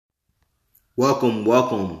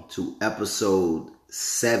Welcome to episode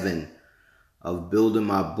 7 of Building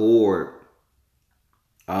My Board.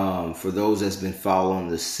 For those that's been following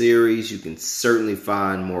the series, you can certainly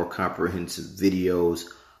find more comprehensive videos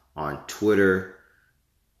on Twitter.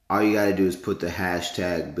 All you got to do is put the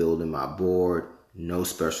hashtag Building My Board. No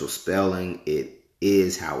special spelling. It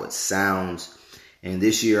is how it sounds. And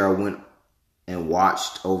this year I went and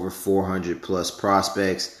watched over 400 plus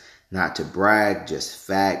prospects. Not to brag, just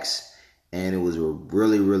facts. And it was a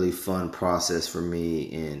really fun process for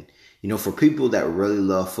me. And, for people that really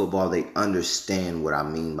love football, they understand what I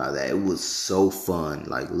mean by that. It was so fun,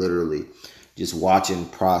 like literally just watching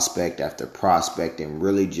prospect after prospect and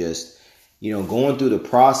really just, going through the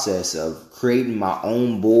process of creating my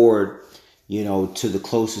own board, to the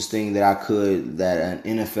closest thing that I could that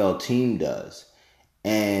an NFL team does.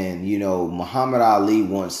 And, Muhammad Ali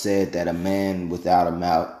once said that a man without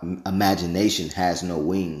imagination has no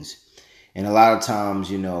wings. And a lot of times,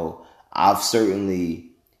 I've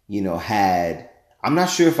certainly, I'm not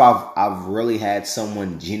sure if I've really had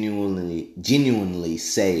someone genuinely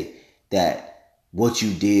say that what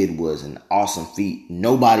you did was an awesome feat.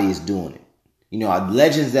 Nobody is doing it.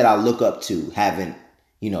 Legends that I look up to haven't,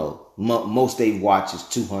 most they've watched is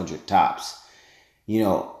 200 tops.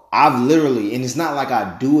 I've literally, and it's not like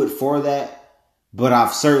I do it for that, but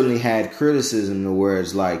I've certainly had criticism to where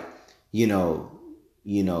it's like,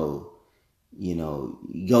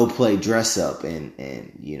 go play dress up and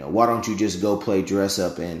why don't you just go play dress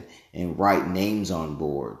up and write names on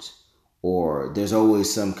boards? Or there's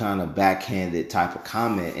always some kind of backhanded type of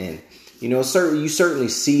comment. And, you certainly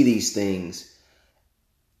see these things.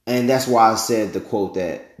 And that's why I said the quote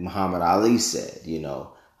that Muhammad Ali said,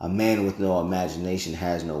 a man with no imagination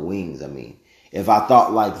has no wings. I mean, if I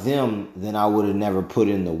thought like them, then I would have never put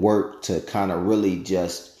in the work to kind of really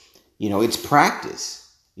just, it's practice.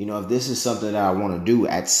 If this is something that I want to do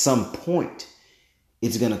at some point,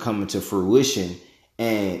 it's going to come into fruition,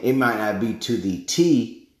 and it might not be to the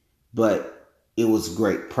T, but it was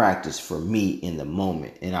great practice for me in the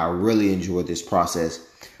moment. And I really enjoyed this process.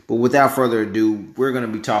 But without further ado, we're going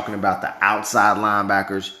to be talking about the outside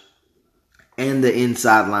linebackers and the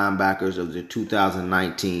inside linebackers of the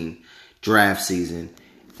 2019 draft season.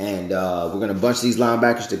 And we're going to bunch these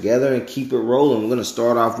linebackers together and keep it rolling. We're going to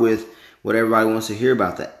start off with what everybody wants to hear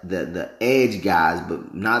about, the edge guys,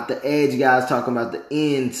 but not the edge guys talking about the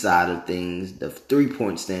inside of things, the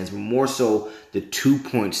 3-point stance, but more so the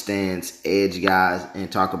 2-point stance edge guys,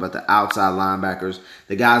 and talk about the outside linebackers,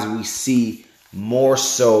 the guys we see more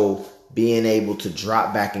so being able to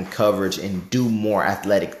drop back in coverage and do more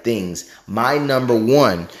athletic things. My number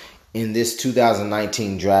one in this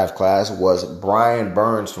 2019 draft class was Brian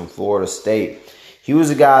Burns from Florida State. He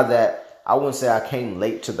was a guy that I wouldn't say I came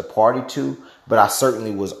late to the party to, but I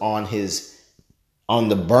certainly was on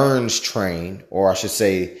the Burns train, or I should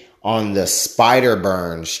say on the Spider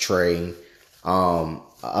Burns train, a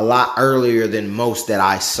lot earlier than most that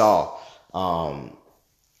I saw.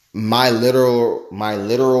 My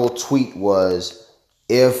literal tweet was,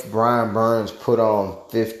 if Brian Burns put on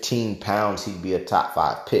 15 pounds, he'd be a top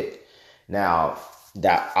 5 pick. Now,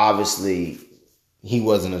 that obviously, he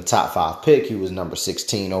wasn't a top 5 pick. He was number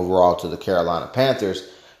 16 overall to the Carolina Panthers,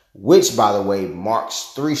 which, by the way,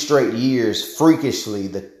 marks 3 straight years. Freakishly,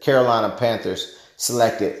 the Carolina Panthers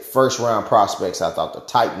selected first-round prospects I thought the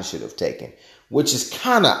Titans should have taken, which is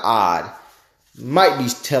kind of odd. Might be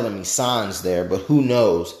telling me signs there, but who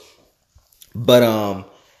knows? But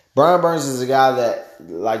Brian Burns is a guy that,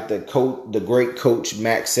 like the great coach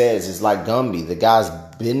Max says, is like Gumby. The guy's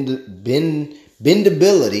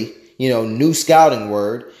bendability. New scouting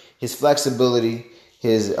word, his flexibility,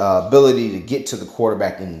 his ability to get to the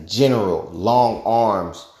quarterback in general, long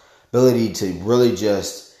arms, ability to really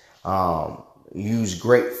just use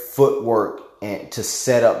great footwork and to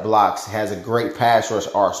set up blocks, has a great pass rush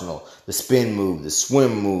arsenal, the spin move, the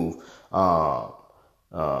swim move,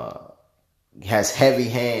 has heavy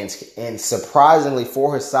hands, and surprisingly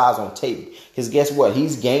for his size on tape, because guess what?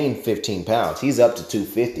 He's gained 15 pounds. He's up to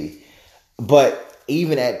 250, but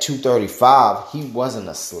even at 235, he wasn't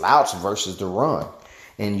a slouch versus the run.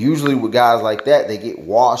 And usually with guys like that, they get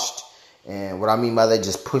washed. And what I mean by that,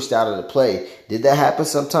 just pushed out of the play. Did that happen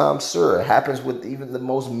sometimes? Sure. It happens with even the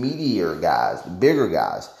most meatier guys, the bigger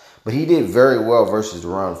guys. But he did very well versus the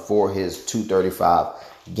run for his 235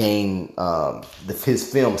 game, his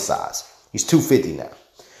film size. He's 250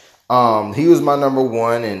 now. He was my number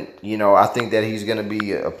one. And, I think that he's going to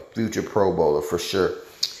be a future Pro Bowler for sure.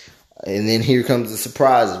 And then here comes the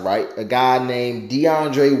surprises, right? A guy named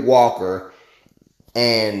DeAndre Walker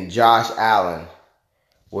and Josh Allen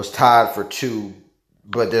was tied for 2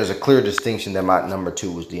 But there's a clear distinction that my number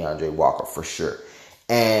 2 was DeAndre Walker for sure.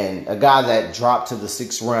 And a guy that dropped to the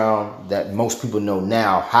 6th round that most people know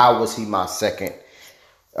now, how was he my second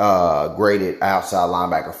graded outside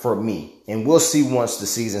linebacker for me? And we'll see once the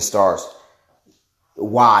season starts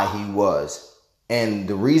why he was. And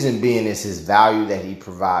the reason being is his value that he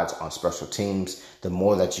provides on special teams, the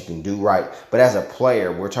more that you can do right. But as a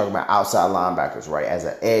player, we're talking about outside linebackers, right? As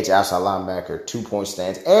an edge outside linebacker, 2-point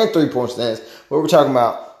stance and 3-point stance, but we're talking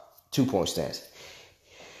about 2-point stance.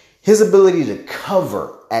 His ability to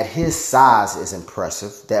cover at his size is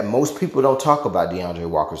impressive. That most people don't talk about DeAndre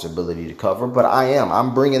Walker's ability to cover, but I am.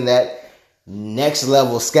 I'm bringing that next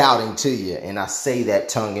level scouting to you, and I say that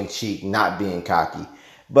tongue in cheek, not being cocky.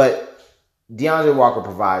 But DeAndre Walker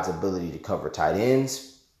provides ability to cover tight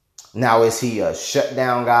ends. Now, is he a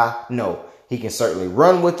shutdown guy? No. He can certainly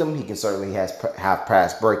run with them. He can certainly have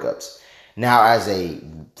pass breakups. Now,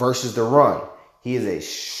 versus the run, he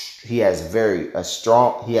has a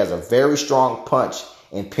very strong punch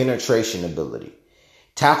and penetration ability.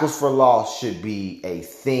 Tackles for loss should be a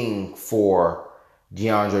thing for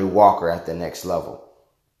DeAndre Walker at the next level.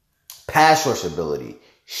 Pass rush ability,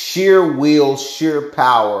 sheer will, sheer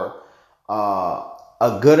power.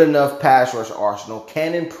 A good enough pass rush arsenal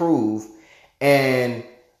can improve, and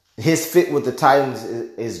his fit with the Titans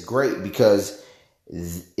is great because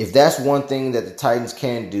if that's one thing that the Titans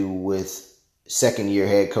can do with second-year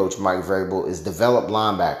head coach Mike Vrabel is develop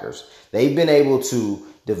linebackers. They've been able to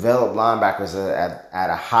develop linebackers at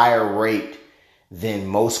a higher rate than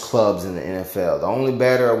most clubs in the NFL. The only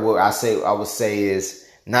better I would say is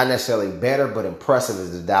not necessarily better, but impressive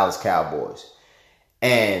is the Dallas Cowboys.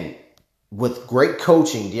 And with great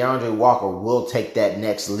coaching, DeAndre Walker will take that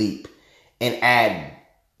next leap and add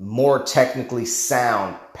more technically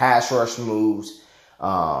sound pass rush moves,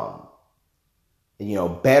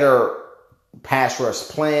 better pass rush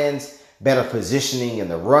plans, better positioning in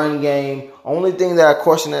the run game. Only thing that I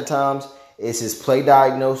question at times is his play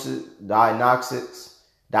diagnosis,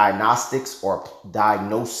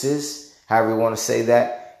 however you want to say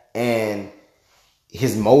that, and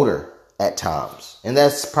his motor at times, and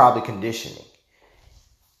that's probably conditioning.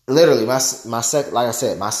 Literally, my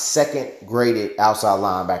second graded outside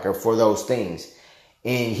linebacker for those things,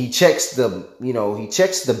 and he checks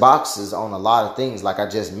the boxes on a lot of things, like I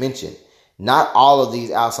just mentioned. Not all of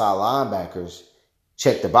these outside linebackers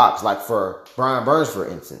check the box. Like for Brian Burns, for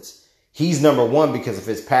instance, he's number 1 because of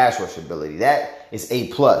his pass rush ability. That is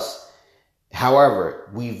A+. However,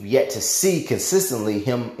 we've yet to see consistently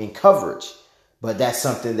him in coverage. But that's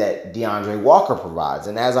something that DeAndre Walker provides.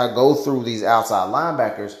 And as I go through these outside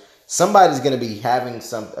linebackers, somebody's going to be having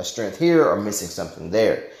a strength here or missing something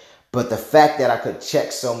there. But the fact that I could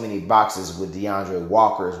check so many boxes with DeAndre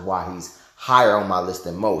Walker is why he's higher on my list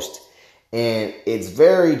than most. And it's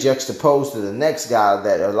very juxtaposed to the next guy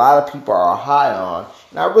that a lot of people are high on.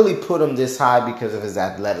 And I really put him this high because of his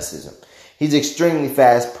athleticism. He's an extremely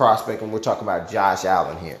fast prospect, and we're talking about Josh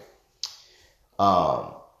Allen here.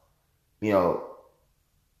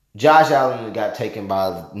 Josh Allen got taken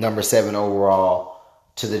by number 7 overall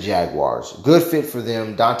to the Jaguars. Good fit for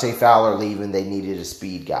them. Dante Fowler leaving, they needed a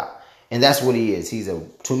speed guy. And that's what he is.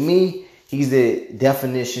 To me, he's the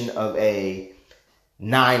definition of a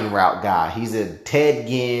 9 route guy. He's a Ted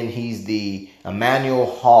Ginn. He's the Emmanuel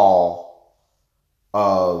Hall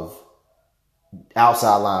of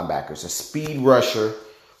outside linebackers. A speed rusher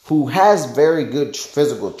who has very good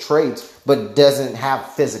physical traits, but doesn't have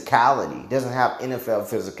physicality, doesn't have NFL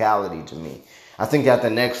physicality to me. I think at the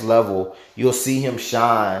next level, you'll see him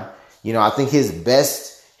shine. I think his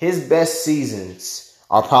best seasons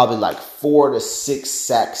are probably like 4 to 6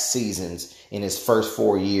 sack seasons in his first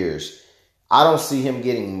 4 years. I don't see him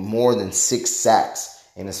getting more than 6 sacks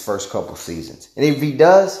in his first couple seasons. And if he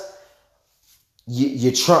does,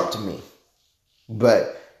 you trumped me.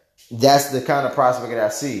 But that's the kind of prospect that I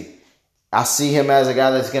see. I see him as a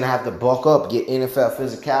guy that's going to have to bulk up, get NFL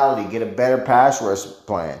physicality, get a better pass rush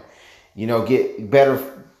plan, get better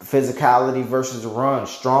physicality versus the run,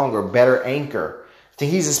 stronger, better anchor. I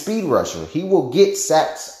think he's a speed rusher. He will get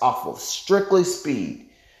sacks off of strictly speed.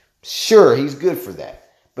 Sure, he's good for that.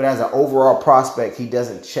 But as an overall prospect, he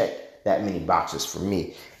doesn't check that many boxes for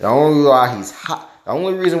me. The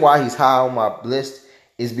only reason why he's high on my list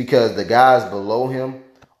is because the guys below him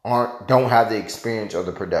don't have the experience or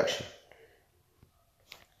the production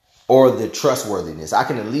or the trustworthiness. I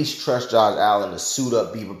can at least trust Josh Allen to suit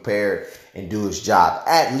up, be prepared, and do his job.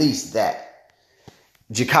 At least that.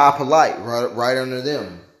 Ja'Kai Polite, right under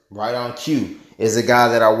them, right on cue, is a guy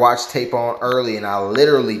that I watched tape on early, and I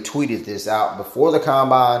literally tweeted this out before the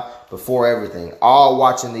combine, before everything, all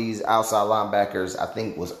watching these outside linebackers, I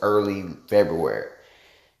think was early February,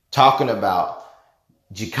 talking about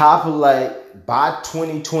Jachai Polite by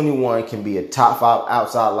 2021 can be a top 5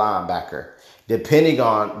 outside linebacker, depending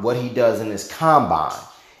on what he does in his combine.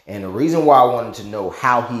 And the reason why I wanted to know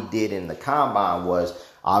how he did in the combine was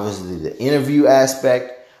obviously the interview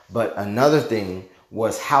aspect, but another thing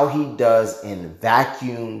was how he does in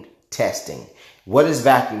vacuum testing. What is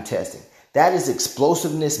vacuum testing? That is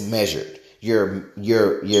explosiveness measured. Your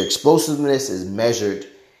explosiveness is measured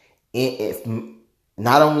in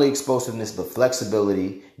not only explosiveness, but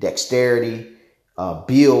flexibility, dexterity,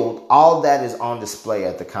 build. All that is on display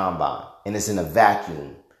at the combine, and it's in a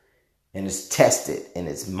vacuum, and it's tested, and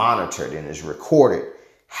it's monitored, and it's recorded.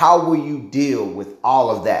 How will you deal with all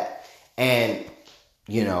of that? And,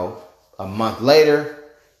 a month later,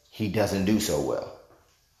 he doesn't do so well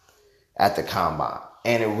at the combine.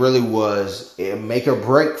 And it really was a make or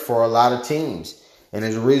break for a lot of teams. And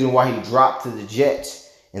there's a reason why he dropped to the Jets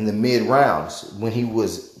in the mid rounds when he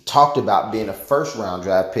was talked about being a first round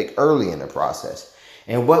draft pick early in the process.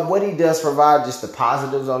 And what he does provide, just the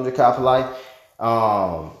positives on Jachai Polite,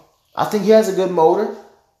 I think he has a good motor,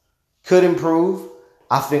 could improve.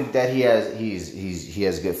 I think that he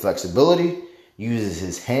has good flexibility, uses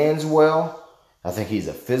his hands well. I think he's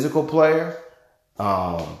a physical player.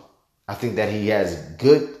 I think that he has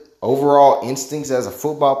good overall instincts as a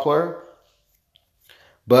football player.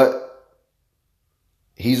 But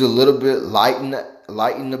he's a little bit light in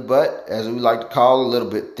the butt, as we like to call it, a little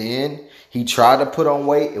bit thin. He tried to put on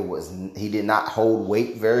weight. He did not hold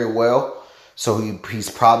weight very well. So he's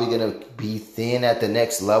probably going to be thin at the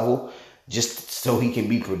next level just so he can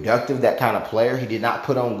be productive, that kind of player. He did not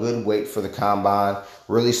put on good weight for the combine,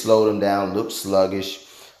 really slowed him down, looked sluggish.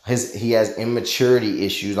 He has immaturity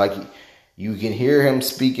issues. Like you can hear him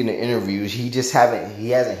speak in the interviews. He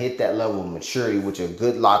hasn't hit that level of maturity, which a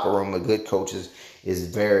good locker room, a good coach is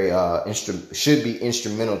very should be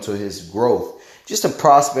instrumental to his growth. Just a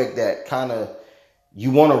prospect that kind of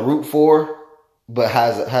you want to root for, but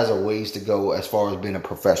has a ways to go as far as being a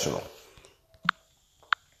professional.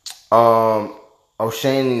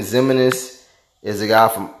 Oshane Ximines is a guy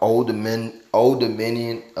from Old Dominion.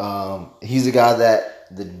 He's a guy that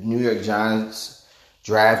the New York Giants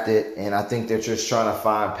drafted, and I think they're just trying to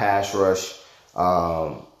find pass rush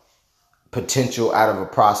potential out of a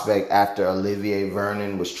prospect after Olivier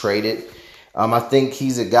Vernon was traded. I think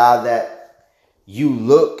he's a guy that you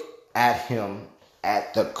look at him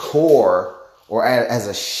at the core or as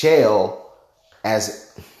a shell, as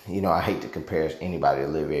I hate to compare anybody to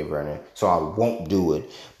Olivier Vernon, so I won't do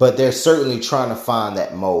it. But they're certainly trying to find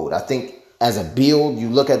that mold. I think as a build, you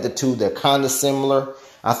look at the two, they're kind of similar.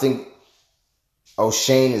 I think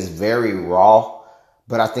Oshane is very raw,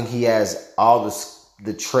 but I think he has all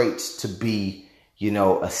the traits to be, a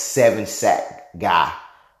 7-sack guy.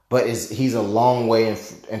 But he's a long way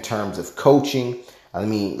in terms of coaching. I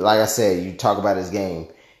mean, like I said, you talk about his game,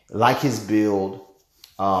 like his build,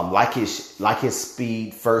 like his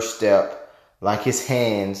speed, first step, like his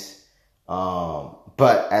hands.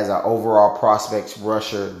 But as an overall prospects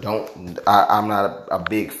rusher, I'm not a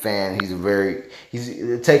big fan.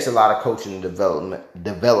 It takes a lot of coaching and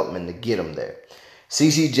development to get him there.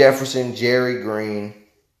 CeCe Jefferson, Jerry Green.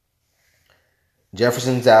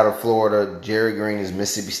 Jefferson's out of Florida. Jerry Green is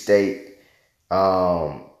Mississippi State.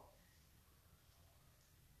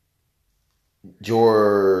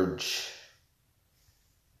 George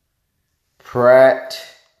Pratt,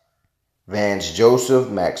 Vance Joseph,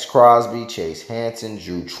 Max Crosby, Chase Hansen,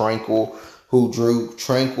 Drew Tranquill, Drew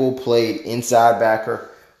Tranquill played inside backer,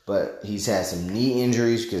 but he's had some knee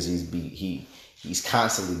injuries because he's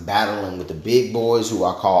constantly battling with the big boys who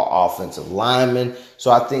I call offensive linemen.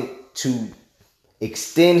 So I think to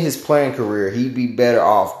extend his playing career, he'd be better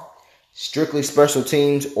off strictly special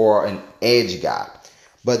teams or an edge guy.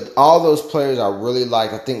 But all those players I really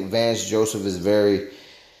like. I think Vance Joseph is very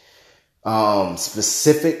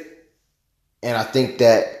specific, and I think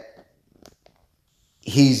that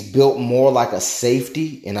he's built more like a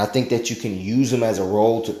safety, and I think that you can use him as a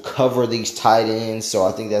role to cover these tight ends. So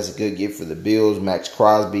I think that's a good gift for the Bills. Max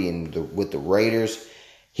Crosby and with the Raiders,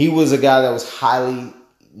 he was a guy that was highly,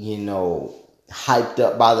 hyped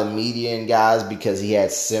up by the media and guys because he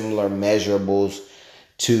had similar measurables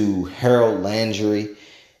to Harold Landry.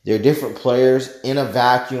 They're different players in a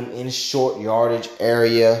vacuum, in a short yardage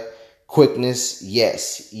area. Quickness,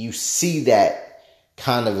 yes, you see that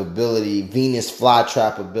kind of ability, Venus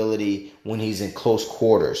flytrap ability when he's in close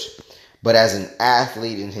quarters. But as an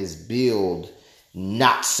athlete in his build,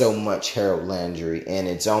 not so much Harold Landry, and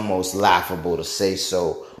it's almost laughable to say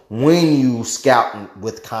so when you scout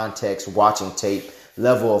with context, watching tape,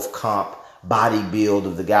 level of comp, body build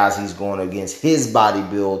of the guys he's going against, his body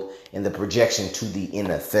build, and the projection to the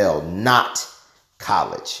NFL, not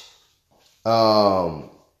college. Pratt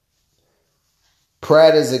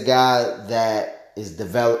is a guy that is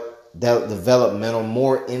developmental,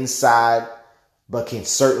 more inside, but can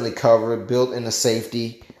certainly cover it. Built in a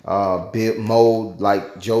safety mold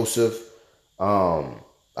like Joseph.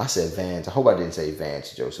 I said Vance. I hope I didn't say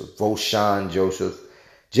Vance Joseph. Vosean Joseph.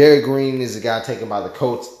 Jerry Green is a guy taken by the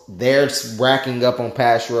Colts. They're racking up on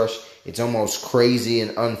pass rush. It's almost crazy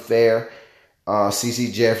and unfair.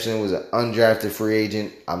 CeCe Jefferson was an undrafted free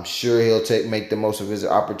agent. I'm sure he'll make the most of his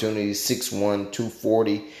opportunities. 6'1",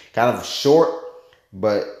 240. Kind of short,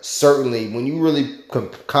 but certainly when you really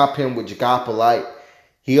comp him with Ja'Kai Polite,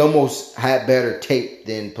 he almost had better tape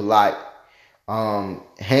than Polite.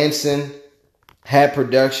 Hansen had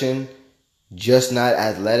production, just not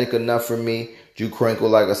athletic enough for me. Drew Tranquill,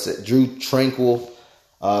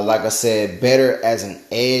 like I said, better as an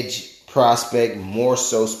edge prospect, more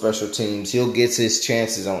so special teams. He'll get his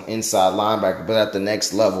chances on inside linebacker, but at the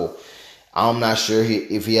next level, I'm not sure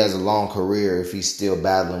if he has a long career, if he's still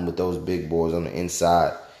battling with those big boys on the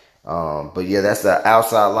inside. But yeah, that's the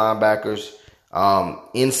outside linebackers.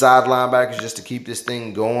 Inside linebackers, just to keep this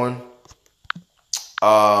thing going.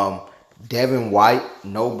 Devin White,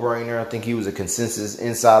 no-brainer. I think he was a consensus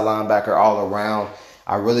inside linebacker all around.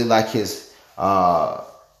 I really like his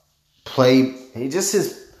play.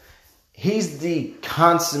 He's the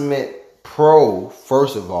consummate pro,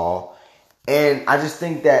 first of all. And I just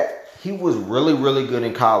think that he was really, really good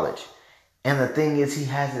in college. And the thing is, he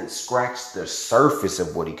hasn't scratched the surface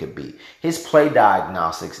of what he could be. His play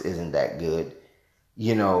diagnostics isn't that good,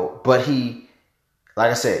 but he,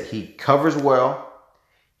 like I said, he covers well.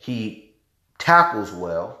 He tackles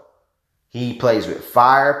well. He plays with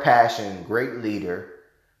fire, passion, great leader,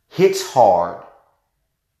 hits hard.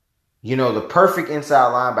 The perfect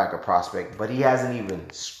inside linebacker prospect, but he hasn't even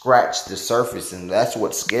scratched the surface, and that's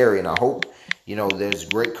what's scary. And I hope, there's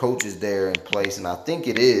great coaches there in place, and I think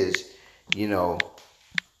it is,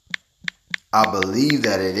 I believe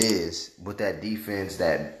that it is with that defense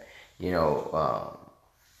that, he's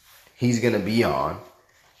going to be on.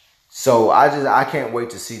 So I can't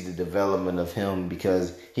wait to see the development of him,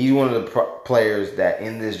 because he's one of the players that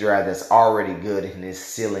in this draft that's already good and his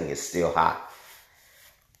ceiling is still high.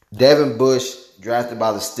 Devin Bush, drafted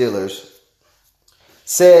by the Steelers,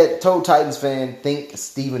 told Titans fan, think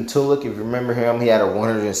Stephen Tulloch. If you remember him, he had a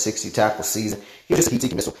 160 tackle season. He was just a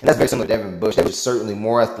heat-seeking missile. And that's very similar to Devin Bush. That was certainly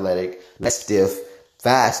more athletic, less stiff,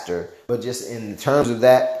 faster. But just in terms of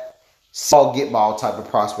that, small get-ball type of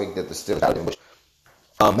prospect that the Steelers had in Bush.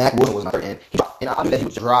 Mac Wilson was my third end. And I knew that he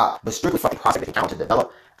was dropped, but strictly from prospect that he counted to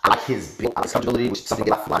develop. I like his build, I like his ability, which is something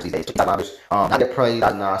to get off these days. Not yet play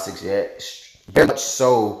diagnostics yet. Very much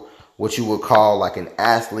so what you would call like an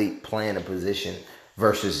athlete playing a position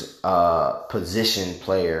versus a position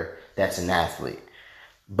player that's an athlete.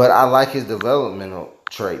 But I like his developmental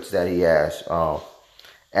traits that he has.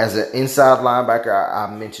 As an inside linebacker, I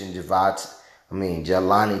mentioned Jahlani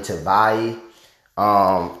Tavai.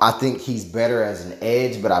 I think he's better as an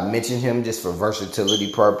edge, but I mentioned him just for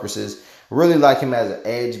versatility purposes. Really like him as an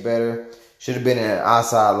edge better. Should have been in an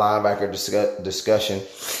outside linebacker discussion.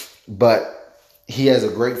 But he has a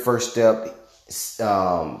great first step,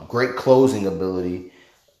 great closing ability.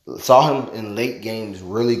 Saw him in late games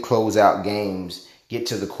really close out games, get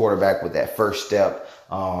to the quarterback with that first step.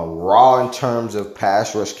 Raw in terms of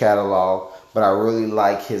pass rush catalog, but I really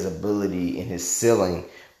like his ability and his ceiling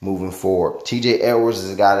moving forward. TJ Edwards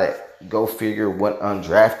is a guy that, go figure, went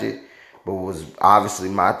undrafted, but was obviously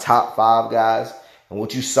my top 5 guys. And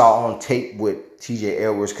what you saw on tape with TJ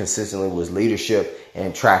Edwards consistently was leadership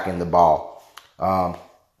and tracking the ball.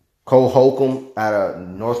 Cole Holcomb out of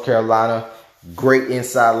North Carolina, great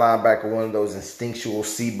inside linebacker, one of those instinctual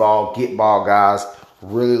see ball, get ball guys.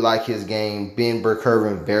 Really like his game. Ben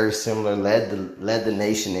Burke-Irvin, very similar, led the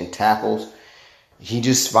nation in tackles. He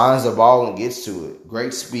just finds the ball and gets to it.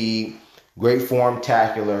 Great speed, great form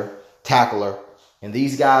tackler. And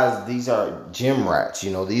these guys, these are gym rats.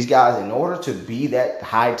 These guys, in order to be that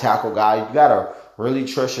high tackle guy, you got to really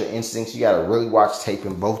trust your instincts. You got to really watch tape.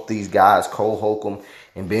 And both these guys, Cole Holcomb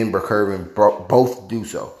and Ben Burke-Irvin, both do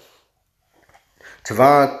so.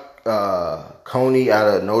 Tavon Coney out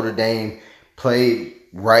of Notre Dame played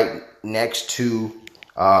right next to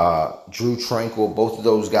Drew Tranquill. Both of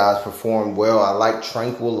those guys performed well. I like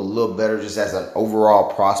Tranquill a little better just as an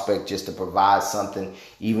overall prospect, just to provide something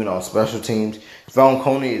even on special teams. Tavon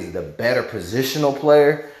Coney is the better positional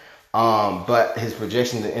player, But his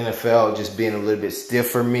projection in the NFL just being a little bit stiff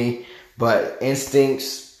for me. But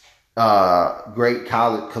instincts, great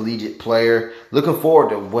collegiate player. Looking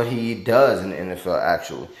forward to what he does in the NFL,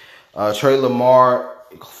 actually. Trey Lamar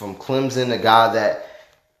from Clemson, a guy that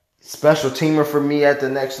special teamer for me at the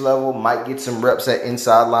next level, might get some reps at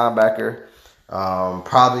inside linebacker.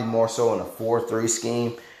 Probably more so in a 4-3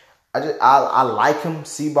 scheme. I like him.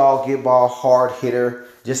 See ball, get ball, hard hitter.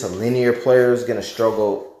 Just a linear player is going to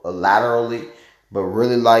struggle laterally, but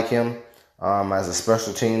really like him as a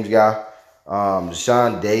special teams guy.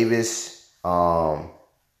 Deshaun Davis,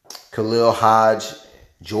 Khalil Hodge,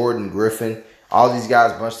 Jordan Griffin. All these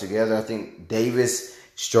guys bunched together. I think Davis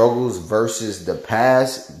struggles versus the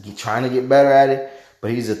pass, trying to get better at it,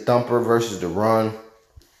 but he's a thumper versus the run.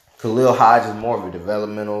 Khalil Hodge is more of a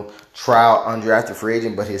developmental trial undrafted free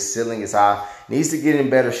agent, but his ceiling is high. Needs to get in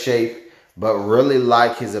better shape, but really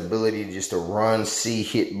like his ability just to run, see,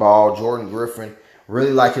 hit ball. Jordan Griffin,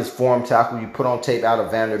 really like his form tackle you put on tape out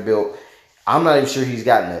of Vanderbilt. I'm not even sure he's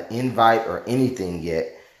gotten an invite or anything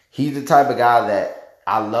yet. He's the type of guy that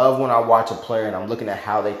I love when I watch a player and I'm looking at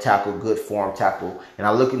how they tackle, good form tackle, and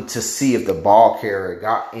I'm looking to see if the ball carrier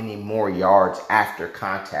got any more yards after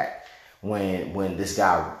contact when this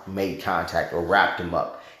guy made contact or wrapped him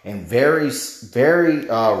up. And very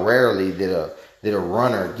rarely did a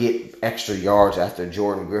runner get extra yards after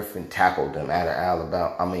Jordan Griffin tackled them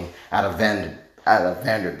out of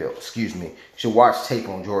Vanderbilt. Excuse me. You should watch tape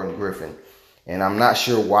on Jordan Griffin. And I'm not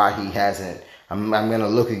sure why he hasn't. I'm going to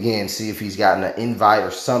look again, see if he's gotten an invite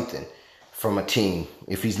or something from a team,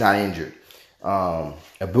 if he's not injured.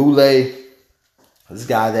 Abule, this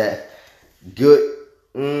guy that good.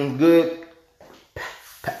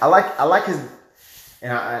 I like his,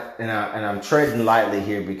 and I'm trading lightly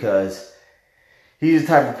here because he's the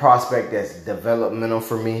type of prospect that's developmental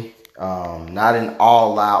for me. Not an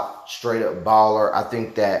all-out, straight-up baller. I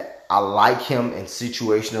think that I like him in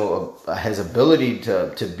situational. His ability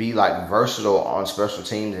to be like versatile on special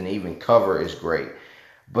teams and even cover is great.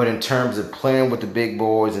 But in terms of playing with the big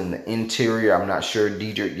boys in the interior, I'm not sure.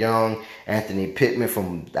 Dedrick Young, Anthony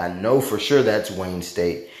Pittman I know for sure that's Wayne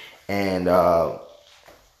State. And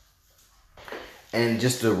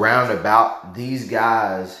just to round about, these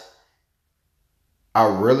guys, I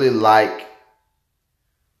really like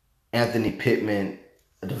Anthony Pittman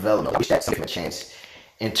development. I wish that's a chance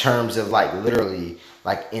in terms of like literally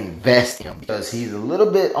like invest in him because he's a little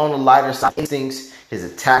bit on the lighter side. Instincts, his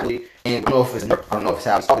attack, and I don't know if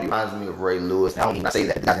it's how he reminds me of Ray Lewis. Now, I don't even say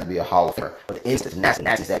that he's going to be a Hall of Famer, but the instincts,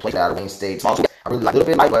 nasty that plays out of Wayne State. I really like a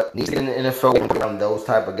little bit light, but needs to get in the NFL and around those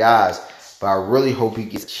type of guys. But I really hope he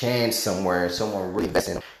gets a chance somewhere and someone really invests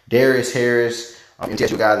in him. Darius Harris,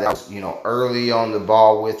 MTSU guy that I was, early on the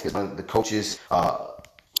ball with because the coaches,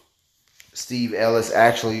 Steve Ellis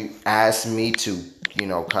actually asked me to,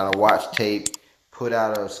 kind of watch tape, put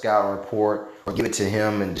out a scouting report, or give it to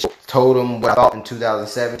him and just told him what I thought in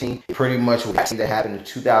 2017. Pretty much what I see that happened in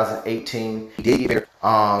 2018. He did get better.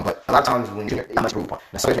 But a lot of times when you're much proof point.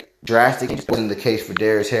 Now, so drastic, it just wasn't the case for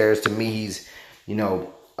Darius Harris. To me, he's,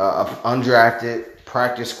 undrafted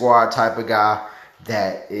practice squad type of guy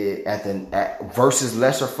that versus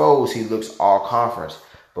lesser foes, he looks all conference.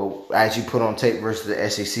 But as you put on tape versus the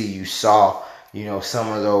SEC, you saw, some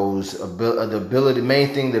of those the ability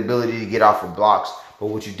to get off of blocks. But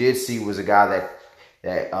what you did see was a guy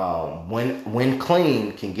that when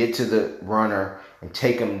clean can get to the runner and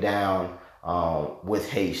take him down with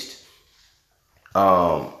haste.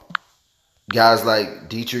 Guys like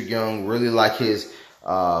Dedrick Young, really like his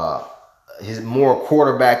more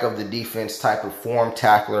quarterback of the defense type of form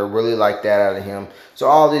tackler. Really like that out of him. So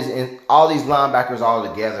all these linebackers all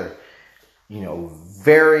together,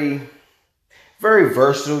 very, very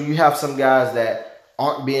versatile. You have some guys that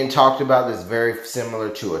aren't being talked about that's very similar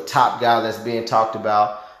to a top guy that's being talked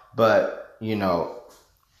about. But,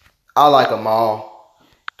 I like them all.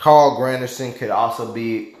 Carl Granderson could also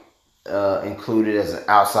be included as an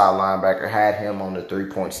outside linebacker. Had him on the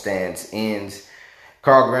three-point stance ends.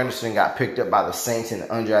 Carl Granderson got picked up by the Saints in the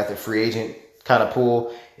undrafted free agent kind of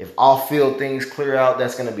pool. If off-field things clear out,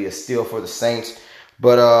 that's going to be a steal for the Saints.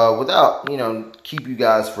 But without, keep you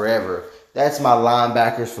guys forever, that's my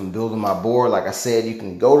linebackers from Building My Board. Like I said, you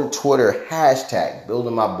can go to Twitter,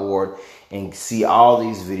 #Building My Board, and see all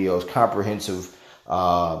these videos, comprehensive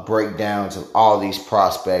breakdowns of all these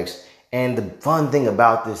prospects. And the fun thing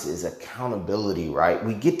about this is accountability, right?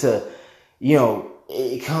 We get to,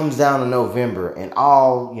 it comes down to November and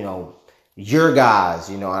all, your guys,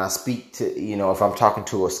 and I speak to, if I'm talking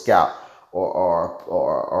to a scout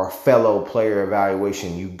or fellow player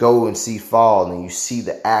evaluation, you go and see fall and you see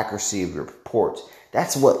the accuracy of your reports.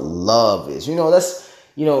 That's what love is.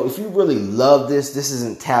 If you really love this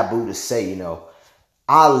isn't taboo to say,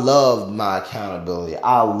 I love my accountability.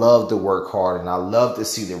 I love to work hard and I love to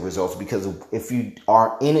see the results, because if you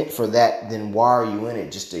are in it for that, then why are you in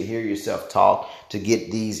it? Just to hear yourself talk, to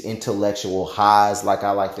get these intellectual highs, like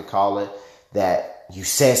I like to call it, that you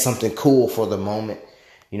said something cool for the moment.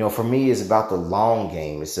 For me, it's about the long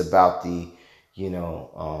game. It's about the, being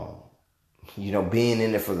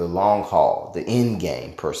in it for the long haul, the end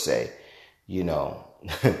game per se, you're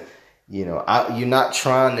not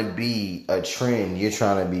trying to be a trend. You're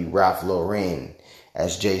trying to be Ralph Lauren,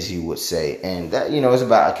 as Jay-Z would say. And that, it's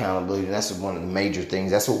about accountability. And that's one of the major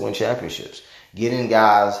things. That's what wins championships. Getting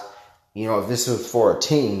guys, if this was for a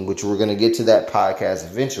team, which we're going to get to that podcast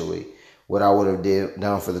eventually, what I would have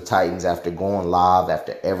done for the Titans after going live,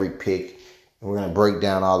 after every pick, and we're going to break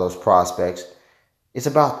down all those prospects. It's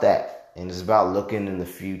about that. And it's about looking in the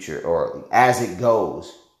future, or as it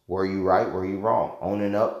goes. Were you right? Were you wrong?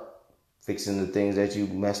 Owning up. Fixing the things that you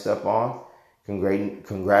messed up on,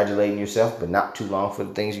 congratulating yourself, but not too long for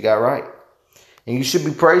the things you got right. And you should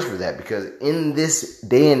be praised for that, because in this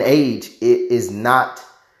day and age, it is not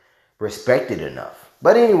respected enough.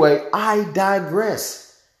 But anyway, I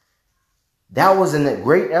digress. That was a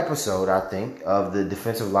great episode, I think, of the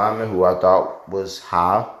defensive lineman who I thought was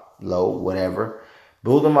high, low, whatever.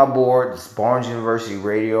 Building my board. This is Barnes University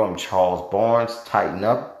Radio. I'm Charles Barnes. Tighten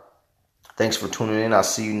up. Thanks for tuning in. I'll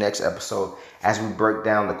see you next episode as we break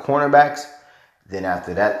down the cornerbacks. Then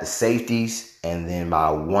after that, the safeties. And then my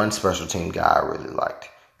one special team guy I really liked.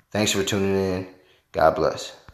 Thanks for tuning in. God bless.